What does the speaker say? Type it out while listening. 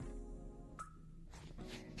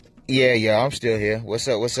Yeah, I'm still here. What's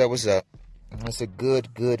up? It's a good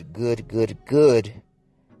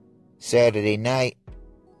Saturday night.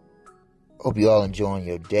 Hope you all enjoying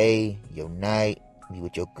your day, your night. You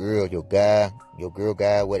with your girl, your guy, your girl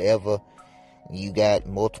guy, whatever. You got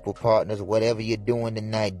multiple partners, whatever you're doing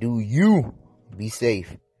tonight, do you be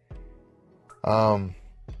safe.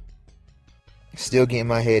 Still getting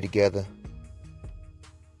my head together.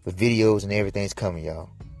 The videos and everything's coming, y'all.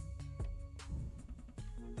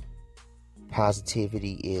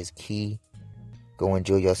 Positivity is key. Go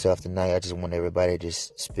enjoy yourself tonight. I just want everybody to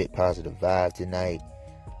just spit positive vibes tonight.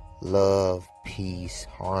 Love, peace,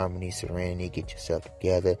 harmony, serenity. Get yourself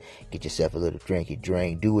together. Get yourself a little drinky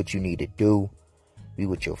drink. Do what you need to do. Be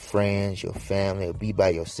with your friends, your family, or be by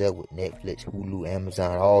yourself with Netflix, Hulu,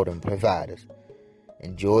 Amazon, all them providers.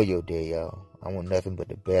 Enjoy your day, y'all. I want nothing but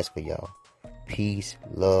the best for y'all. Peace,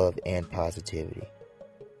 love, and positivity.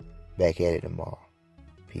 Back at it tomorrow.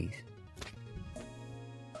 Peace.